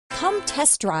Come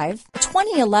test drive the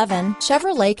 2011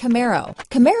 Chevrolet Camaro.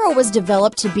 Camaro was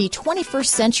developed to be 21st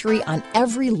century on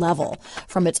every level,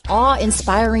 from its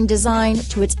awe-inspiring design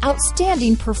to its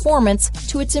outstanding performance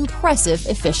to its impressive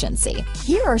efficiency.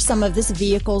 Here are some of this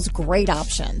vehicle's great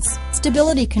options: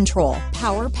 stability control,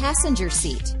 power passenger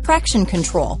seat, traction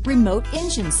control, remote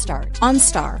engine start,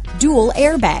 OnStar, dual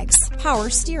airbags,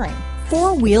 power steering,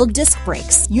 four-wheel disc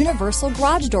brakes, universal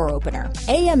garage door opener,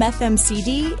 AM/FM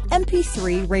CD,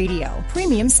 MP3 radio,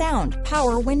 premium sound,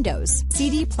 power windows,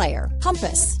 CD player,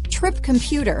 compass, trip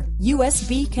computer,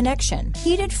 USB connection,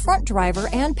 heated front driver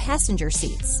and passenger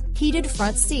seats, heated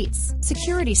front seats,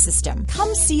 security system.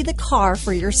 Come see the car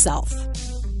for yourself.